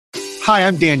Hi,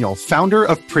 I'm Daniel, founder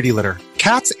of Pretty Litter.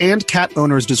 Cats and cat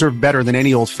owners deserve better than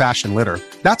any old-fashioned litter.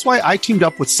 That's why I teamed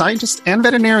up with scientists and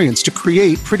veterinarians to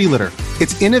create Pretty Litter.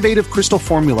 Its innovative crystal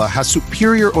formula has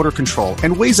superior odor control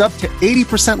and weighs up to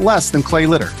 80% less than clay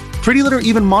litter. Pretty Litter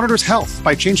even monitors health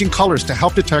by changing colors to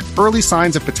help detect early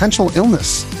signs of potential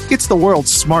illness. It's the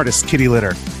world's smartest kitty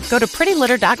litter. Go to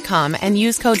prettylitter.com and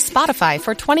use code SPOTIFY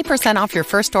for 20% off your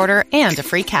first order and a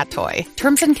free cat toy.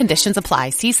 Terms and conditions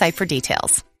apply. See site for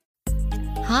details.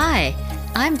 Hi,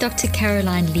 I'm Dr.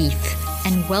 Caroline Leaf,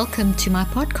 and welcome to my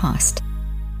podcast.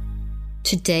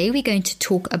 Today we're going to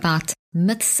talk about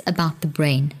myths about the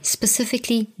brain,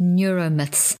 specifically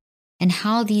neuromyths, and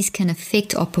how these can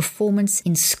affect our performance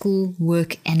in school,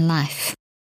 work, and life.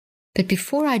 But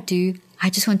before I do, I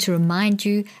just want to remind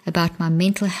you about my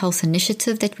mental health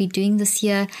initiative that we're doing this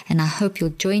year, and I hope you'll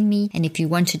join me. And if you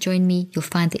want to join me, you'll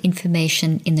find the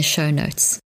information in the show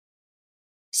notes.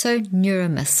 So,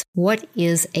 neuromyths. What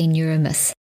is a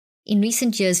neuromyth? In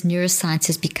recent years, neuroscience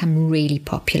has become really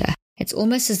popular. It's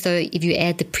almost as though if you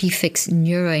add the prefix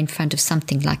neuro in front of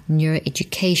something like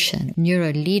neuroeducation,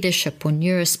 neuroleadership, or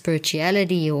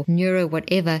neurospirituality, or neuro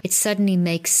whatever, it suddenly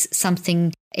makes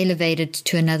something elevated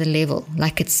to another level.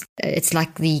 Like it's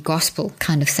like the gospel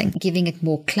kind of thing, giving it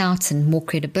more clout and more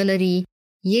credibility.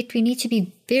 Yet we need to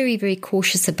be very, very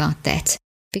cautious about that,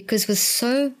 because with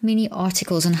so many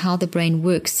articles on how the brain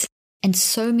works, and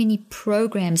so many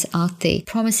programs out there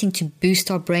promising to boost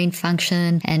our brain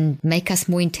function and make us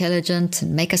more intelligent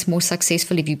and make us more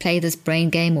successful if you play this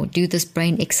brain game or do this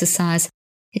brain exercise,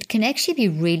 it can actually be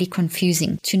really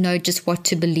confusing to know just what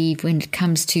to believe when it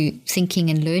comes to thinking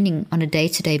and learning on a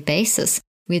day-to-day basis,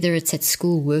 whether it's at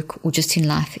school, work, or just in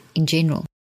life in general.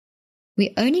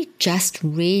 We're only just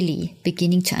really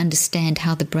beginning to understand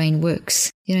how the brain works.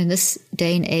 In this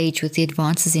day and age with the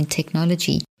advances in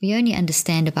technology, we only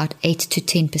understand about 8 to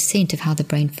 10% of how the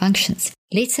brain functions,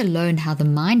 let alone how the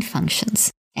mind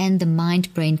functions and the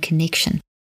mind-brain connection.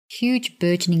 Huge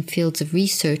burgeoning fields of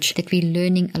research that we're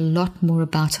learning a lot more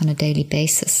about on a daily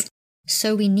basis.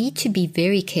 So we need to be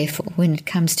very careful when it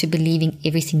comes to believing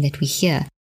everything that we hear,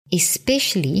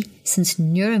 especially since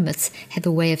neuromyths have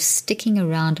a way of sticking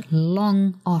around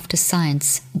long after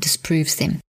science disproves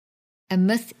them. A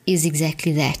myth is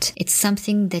exactly that. It's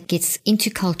something that gets into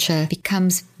culture,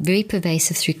 becomes very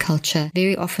pervasive through culture.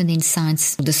 Very often then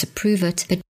science will disapprove it,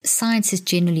 but science is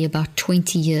generally about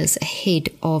 20 years ahead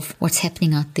of what's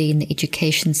happening out there in the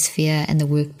education sphere and the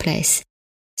workplace.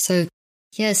 So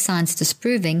here's science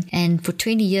disproving, and for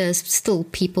 20 years still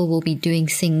people will be doing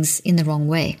things in the wrong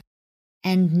way.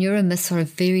 And neuromyths are a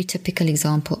very typical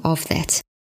example of that.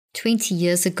 20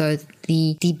 years ago,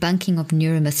 the debunking of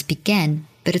neuromyths began,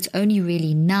 but it's only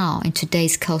really now in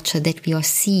today's culture that we are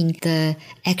seeing the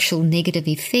actual negative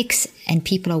effects, and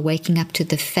people are waking up to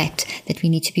the fact that we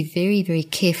need to be very, very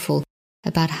careful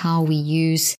about how we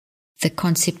use the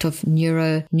concept of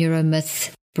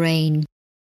neuromyth, brain,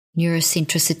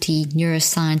 neurocentricity,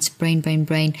 neuroscience,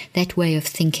 brain, that way of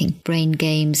thinking. Brain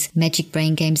games, magic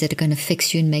brain games that are going to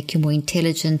fix you and make you more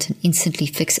intelligent and instantly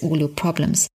fix all your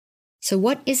problems. So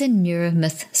what is a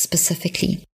neuromyth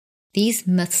specifically? These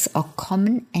myths are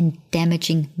common and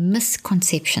damaging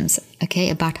misconceptions,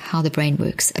 about how the brain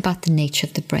works, about the nature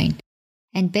of the brain.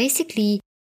 And basically,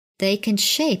 they can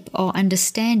shape our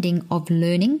understanding of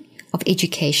learning, of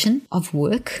education, of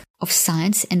work, of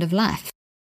science, and of life.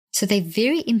 So they're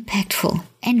very impactful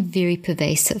and very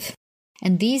pervasive.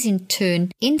 And these in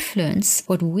turn influence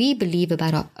what we believe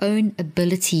about our own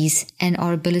abilities and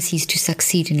our abilities to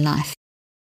succeed in life.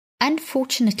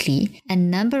 Unfortunately, a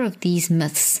number of these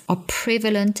myths are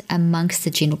prevalent amongst the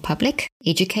general public,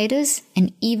 educators,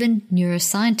 and even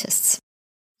neuroscientists.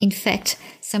 In fact,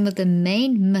 some of the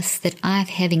main myths that I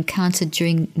have encountered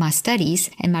during my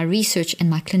studies and my research and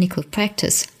my clinical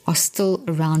practice are still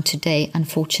around today,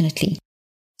 unfortunately.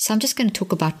 So I'm just going to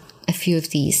talk about a few of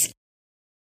these.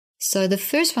 So the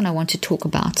first one I want to talk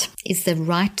about is the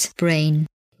right-left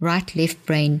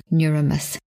brain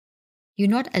neuromyth. You're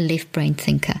not a left brain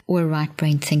thinker or a right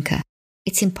brain thinker.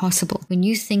 It's impossible. When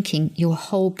you're thinking, your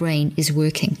whole brain is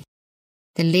working.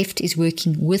 The left is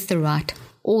working with the right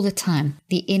all the time.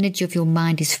 The energy of your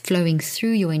mind is flowing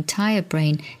through your entire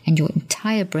brain, and your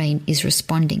entire brain is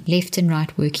responding, left and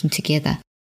right working together.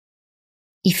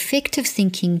 Effective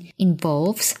thinking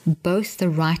involves both the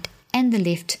right and the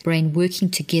left brain working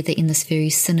together in this very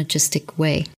synergistic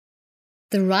way.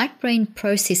 The right brain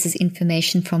processes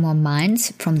information from our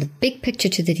minds, from the big picture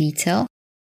to the detail,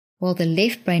 while the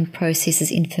left brain processes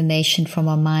information from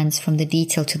our minds, from the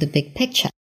detail to the big picture,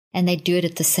 and they do it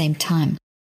at the same time.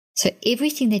 So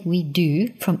everything that we do,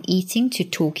 from eating to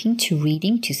talking to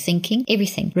reading to thinking,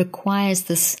 everything requires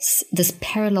this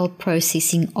parallel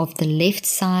processing of the left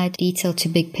side, detail to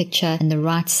big picture, and the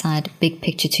right side, big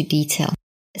picture to detail.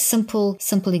 A simple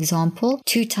example,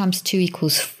 2 times 2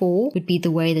 equals 4 would be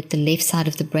the way that the left side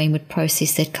of the brain would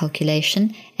process that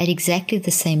calculation. At exactly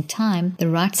the same time, the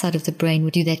right side of the brain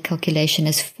would do that calculation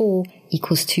as 4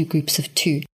 equals 2 groups of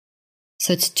 2.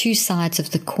 So it's 2 sides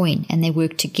of the coin, and they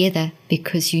work together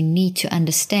because you need to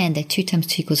understand that 2 times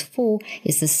 2 equals 4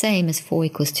 is the same as 4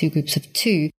 equals 2 groups of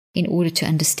 2 in order to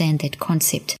understand that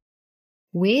concept.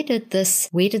 Where did this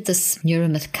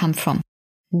neuromyth come from?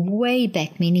 Way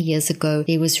back many years ago,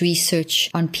 there was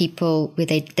research on people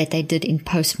that they did in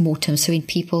post-mortem. So in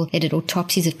people, they did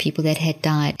autopsies of people that had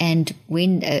died, and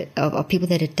when of people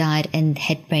that had died and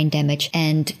had brain damage.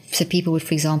 And so people would,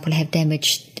 for example, have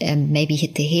damage, maybe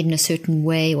hit their head in a certain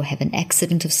way or have an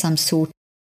accident of some sort,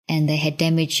 and they had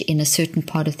damage in a certain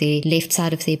part of their left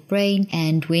side of their brain.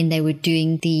 And when they were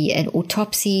doing the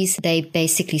autopsies, they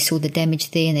basically saw the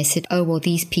damage there, and they said, oh, well,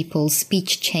 these people's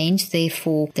speech changed,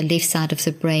 therefore the left side of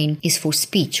the brain is for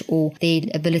speech, or their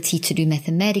ability to do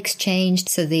mathematics changed,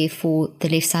 so therefore the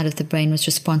left side of the brain was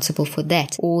responsible for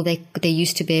that. Or they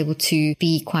used to be able to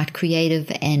be quite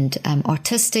creative and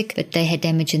artistic, but they had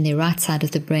damage in their right side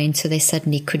of the brain, so they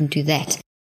suddenly couldn't do that.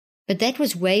 But that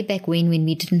was way back when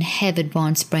we didn't have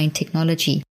advanced brain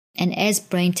technology. And as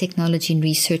brain technology and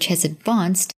research has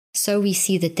advanced, so we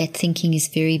see that thinking is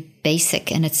very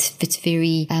basic, and it's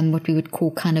very what we would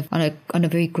call kind of on a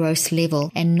very gross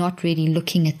level, and not really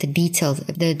looking at the details,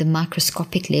 the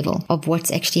microscopic level of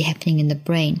what's actually happening in the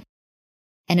brain.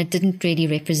 And it didn't really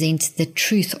represent the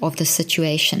truth of the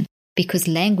situation, because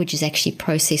language is actually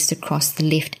processed across the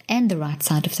left and the right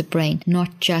side of the brain,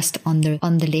 not just on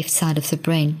the left side of the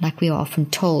brain, like we are often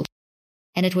told.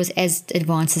 And it was as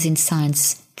advances in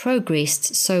science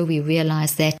progressed, so we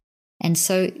realized that. And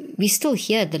so we still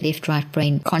hear the left-right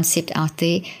brain concept out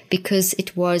there, because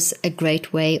it was a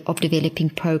great way of developing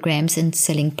programs and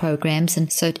selling programs.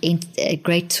 And so a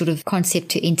great sort of concept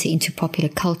to enter into popular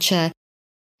culture.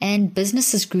 And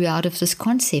businesses grew out of this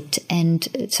concept, and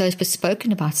so it was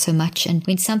spoken about so much. And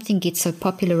when something gets so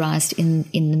popularized in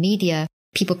the media,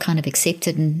 people kind of accept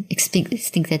it and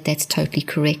think that that's totally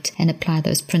correct and apply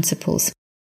those principles.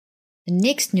 The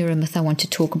next neuromyth I want to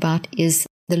talk about is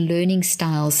the learning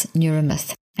styles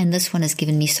neuromyth. And this one has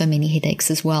given me so many headaches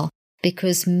as well,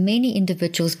 because many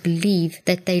individuals believe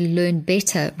that they learn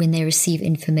better when they receive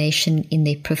information in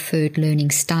their preferred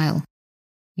learning style.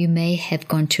 You may have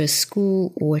gone to a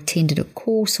school or attended a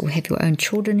course, or have your own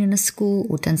children in a school,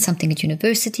 or done something at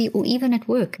university, or even at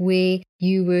work, where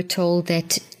you were told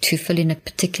that to fill in a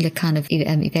particular kind of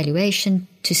evaluation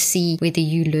to see whether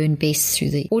you learn best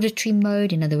through the auditory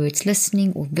mode, in other words,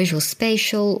 listening, or visual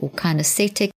spatial, or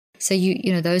kinesthetic. So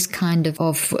you know those kind of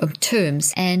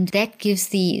terms, and that gives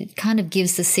the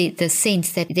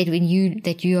sense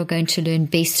that you are going to learn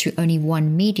best through only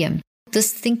one medium.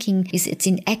 This thinking it's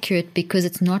inaccurate, because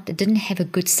it didn't have a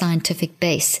good scientific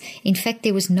base. In fact,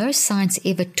 there was no science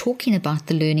ever talking about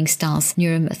the learning styles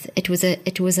neuromyth.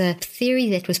 It was a theory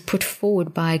that was put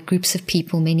forward by a group of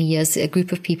people many years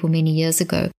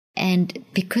ago. And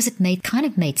because it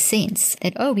made sense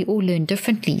that, we all learn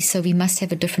differently, so we must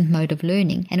have a different mode of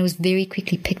learning. And it was very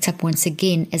quickly picked up once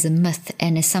again as a myth,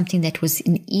 and as something that was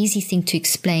an easy thing to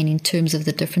explain in terms of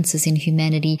the differences in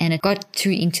humanity. And it got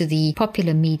through into the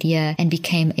popular media and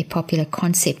became a popular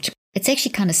concept. It's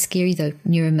actually kind of scary though,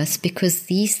 neuromyths, because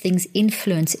these things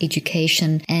influence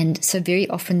education. And so very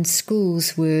often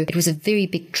it was a very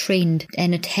big trend,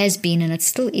 and it has been, and it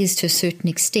still is to a certain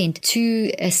extent,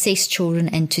 to assess children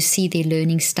and to see their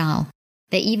learning style.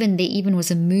 There even was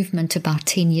a movement about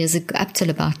 10 years ago, up till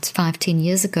about 5-10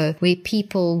 years ago, where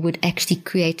people would actually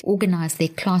organize their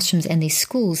classrooms and their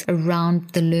schools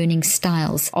around the learning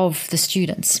styles of the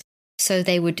students. So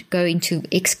they would go into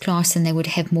X class and they would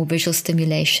have more visual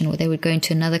stimulation, or they would go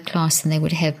into another class and they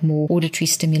would have more auditory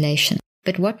stimulation.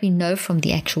 But what we know from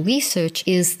the actual research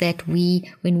is that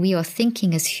when we are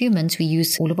thinking as humans, we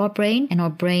use all of our brain, and our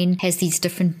brain has these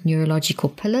different neurological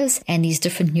pillars, and these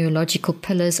different neurological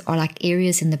pillars are like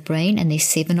areas in the brain, and there's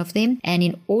 7 of them. And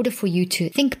in order for you to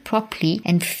think properly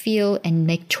and feel and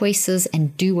make choices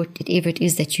and do whatever it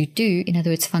is that you do, in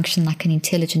other words, function like an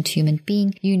intelligent human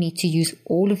being, you need to use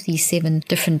all of these 7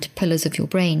 different pillars of your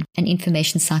brain, and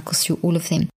information cycles through all of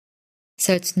them.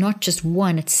 So it's not just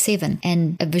one, it's 7.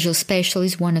 And a visual spatial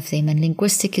is one of them, and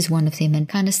linguistic is one of them, and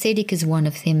kinesthetic is one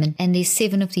of them, and there's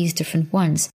 7 of these different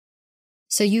ones.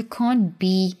 So you can't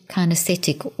be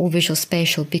kinesthetic or visual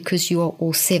spatial because you are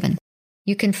all 7.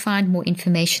 You can find more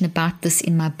information about this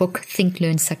in my book, Think,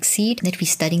 Learn, Succeed, that we're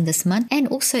studying this month, and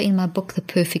also in my book, The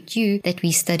Perfect You, that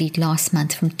we studied last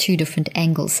month from 2 different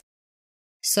angles.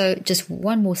 So just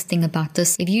one more thing about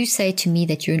this. If you say to me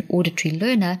that you're an auditory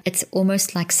learner, it's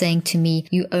almost like saying to me,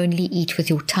 you only eat with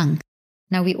your tongue.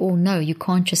 Now, we all know you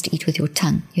can't just eat with your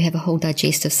tongue. You have a whole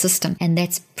digestive system. And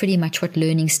that's pretty much what the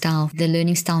learning style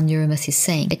neuromyth is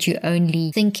saying, that you're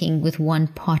only thinking with one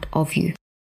part of you.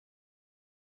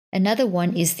 Another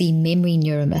one is the memory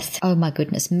neuromyth. Oh my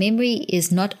goodness. Memory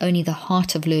is not only the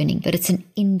heart of learning, but it's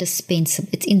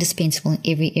indispensable in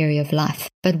every area of life.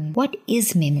 But what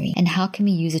is memory and how can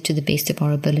we use it to the best of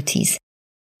our abilities?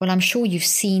 Well, I'm sure you've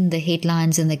seen the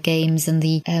headlines and the games and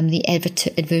the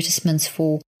advertisements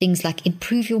for things like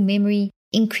improve your memory,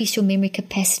 increase your memory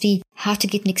capacity, how to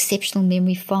get an exceptional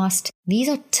memory fast. These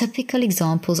are typical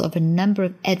examples of a number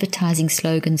of advertising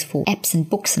slogans for apps and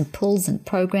books and pills and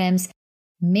programs.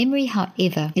 Memory,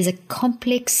 however, is a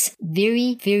complex,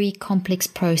 very, very complex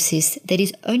process that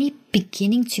is only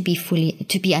beginning to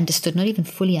be understood, not even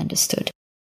fully understood.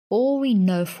 All we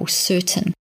know for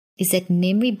certain is that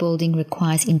memory building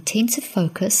requires intensive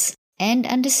focus and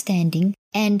understanding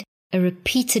and a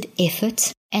repeated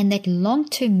effort, and that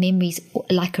long-term memory is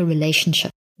like a relationship.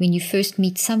 When you first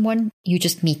meet someone, you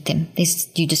just meet them.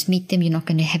 You just meet them, you're not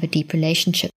going to have a deep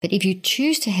relationship. But if you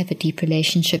choose to have a deep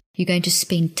relationship, you're going to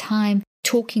spend time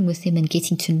talking with them and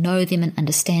getting to know them and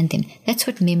understand them. That's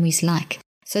what memory's like.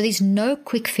 So there's no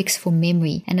quick fix for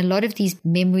memory. And a lot of these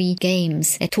memory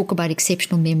games that talk about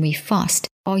exceptional memory fast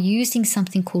are using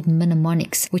something called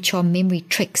mnemonics, which are memory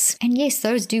tricks. And yes,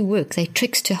 those do work. They're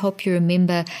tricks to help you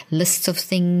remember lists of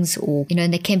things, or,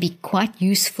 and they can be quite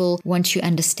useful once you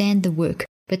understand the work.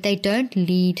 But they don't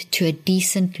lead to a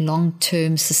decent,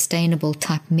 long-term, sustainable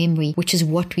type memory, which is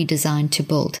what we designed to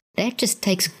build. That just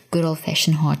takes good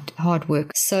old-fashioned hard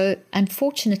work. So,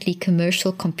 unfortunately,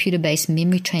 commercial computer-based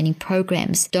memory training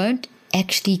programs don't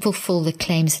actually fulfill the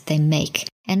claims that they make.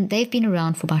 And they've been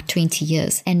around for about 20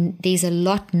 years. And there's a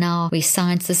lot now where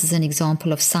science, this is an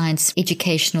example of science,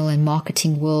 educational and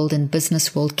marketing world and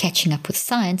business world catching up with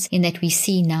science, in that we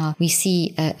see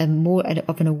a more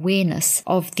of an awareness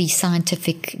of the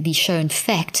scientifically shown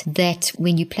fact that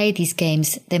when you play these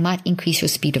games, they might increase your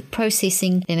speed of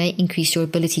processing, they may increase your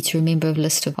ability to remember a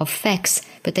list of facts,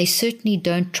 but they certainly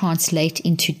don't translate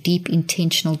into deep,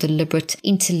 intentional, deliberate,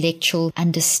 intellectual,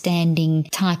 understanding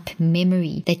type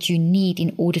memory that you need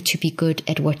in order to be good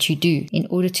at what you do. In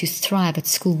order to thrive at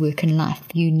schoolwork and life,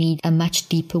 you need a much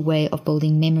deeper way of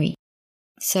building memory.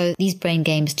 So these brain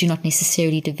games do not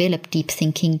necessarily develop deep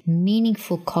thinking,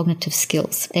 meaningful cognitive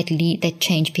skills that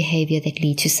change behavior, that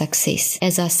lead to success.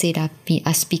 As I said,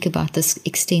 I speak about this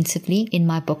extensively in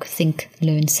my book, Think,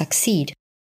 Learn, Succeed.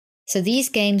 So these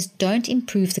games don't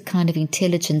improve the kind of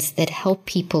intelligence that help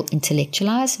people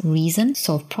intellectualize, reason,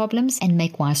 solve problems, and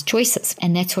make wise choices.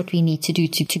 And that's what we need to do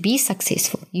to be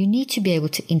successful. You need to be able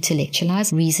to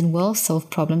intellectualize, reason well, solve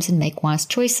problems, and make wise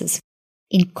choices.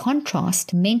 In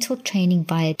contrast, mental training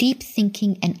via deep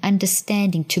thinking and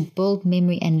understanding to build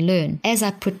memory and learn, as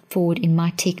I put forward in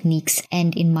my techniques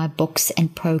and in my books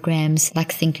and programs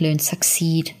like Think, Learn,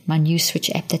 Succeed, my new Switch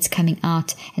app that's coming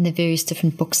out, and the various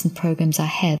different books and programs I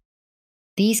have.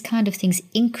 These kind of things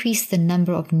increase the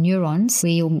number of neurons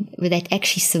where that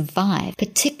actually survive,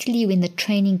 particularly when the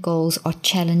training goals are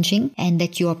challenging and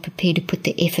that you are prepared to put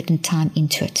the effort and time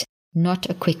into it. Not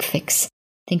a quick fix.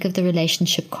 Think of the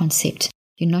relationship concept.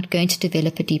 You're not going to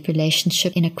develop a deep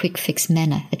relationship in a quick fix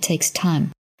manner. It takes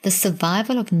time. The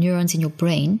survival of neurons in your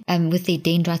brain, with their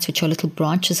dendrites, which are little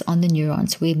branches on the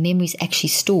neurons where memory is actually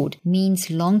stored, means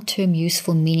long-term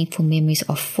useful, meaningful memories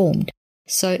are formed.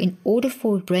 So in order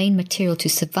for brain material to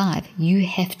survive, you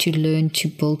have to learn to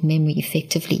build memory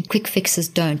effectively. Quick fixes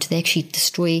don't. They actually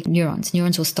destroy neurons.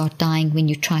 Neurons will start dying when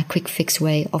you try a quick fix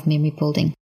way of memory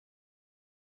building.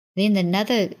 Then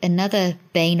another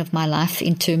bane of my life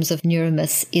in terms of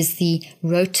neuromyths is the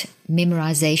rote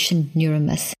memorization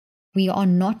neuromyth. We are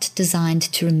not designed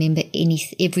to remember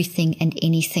everything and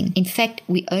anything. In fact,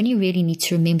 we only really need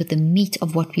to remember the meat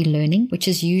of what we're learning, which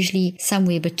is usually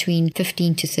somewhere between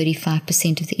 15 to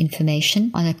 35% of the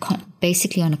information,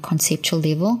 basically on a conceptual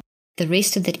level. The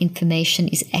rest of that information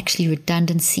is actually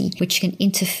redundancy, which can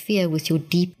interfere with your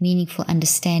deep, meaningful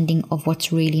understanding of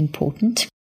what's really important.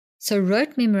 So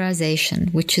rote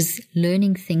memorization, which is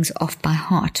learning things off by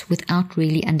heart without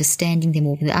really understanding them,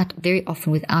 or very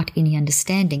often without any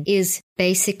understanding, is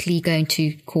basically going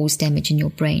to cause damage in your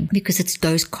brain because it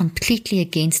goes completely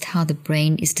against how the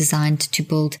brain is designed to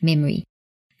build memory.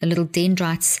 The little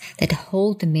dendrites that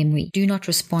hold the memory do not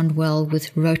respond well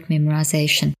with rote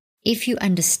memorization. If you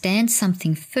understand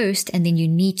something first and then you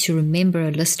need to remember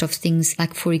a list of things,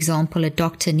 like, for example, a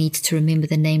doctor needs to remember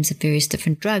the names of various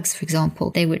different drugs, for example,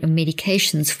 they would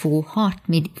medications for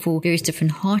various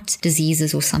different heart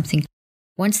diseases or something.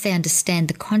 Once they understand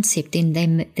the concept,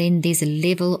 then there's a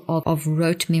level of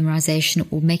rote memorization,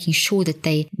 or making sure that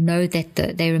they know that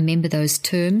they remember those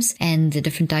terms and the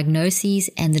different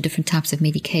diagnoses and the different types of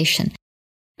medication.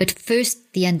 But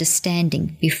first, the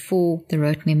understanding before the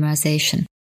rote memorization.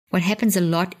 What happens a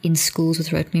lot in schools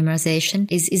with rote memorization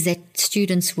is that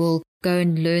students will go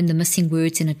and learn the missing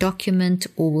words in a document,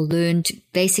 or will learn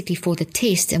basically for the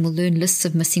test, and will learn lists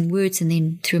of missing words, and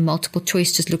then through multiple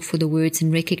choice just look for the words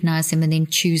and recognize them and then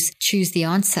choose the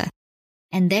answer.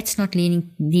 And that's not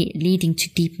leading to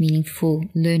deep, meaningful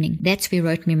learning. That's where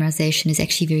rote memorization is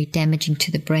actually very damaging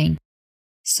to the brain.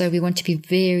 So we want to be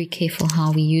very careful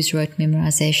how we use rote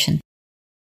memorization.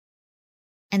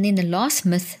 And then the last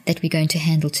myth that we're going to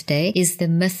handle today is the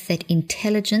myth that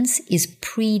intelligence is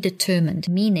predetermined,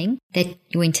 meaning that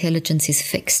your intelligence is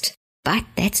fixed. But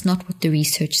that's not what the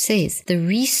research says. The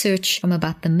research from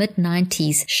about the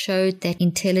mid-90s showed that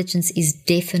intelligence is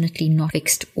definitely not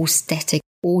fixed or static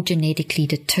or genetically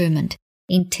determined.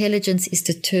 Intelligence is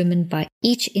determined by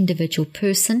each individual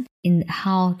person in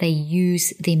how they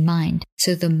use their mind.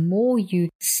 So the more you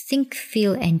think,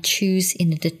 feel, and choose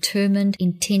in a determined,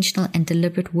 intentional, and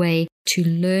deliberate way to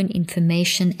learn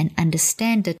information and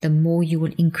understand it, the more you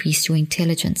will increase your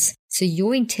intelligence. So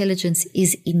your intelligence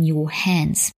is in your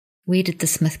hands. Where did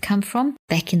this myth come from?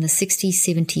 Back in the 60s,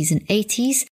 70s, and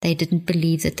 80s, they didn't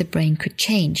believe that the brain could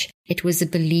change. It was a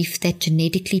belief that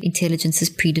genetically intelligence is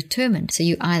predetermined. So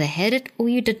you either had it or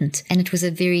you didn't. And it was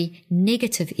a very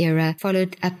negative era,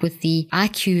 followed up with the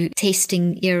IQ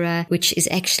testing era, which is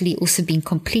actually also being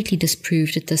completely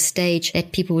disproved at this stage,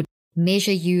 that people would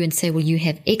measure you and say, well, you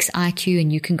have X IQ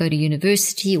and you can go to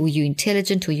university, or you're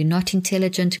intelligent or you're not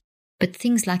intelligent. But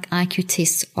things like IQ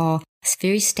tests are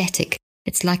very static.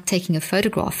 It's like taking a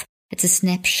photograph. It's a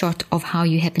snapshot of how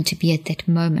you happen to be at that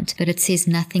moment, but it says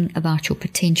nothing about your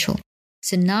potential.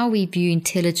 So now we view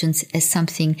intelligence as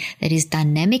something that is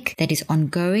dynamic, that is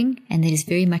ongoing, and that is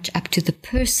very much up to the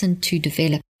person to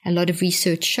develop. A lot of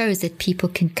research shows that people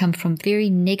can come from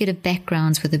very negative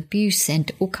backgrounds with abuse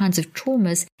and all kinds of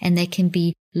traumas, and they can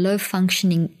be low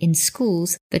functioning in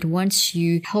schools. But once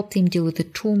you help them deal with the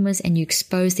traumas and you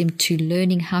expose them to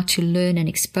learning how to learn and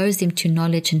expose them to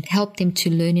knowledge and help them to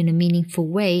learn in a meaningful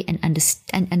way and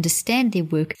understand their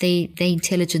work, their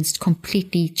intelligence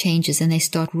completely changes and they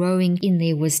start growing in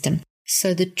their wisdom.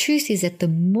 So the truth is that the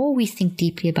more we think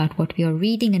deeply about what we are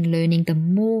reading and learning, the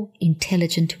more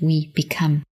intelligent we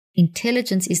become.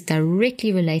 Intelligence is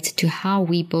directly related to how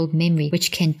we build memory,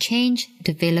 which can change,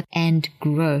 develop, and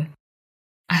grow.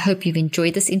 I hope you've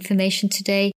enjoyed this information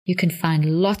today. You can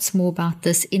find lots more about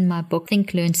this in my book,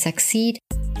 Think, Learn, Succeed.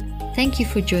 Thank you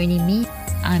for joining me.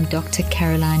 I'm Dr.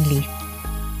 Caroline Leaf.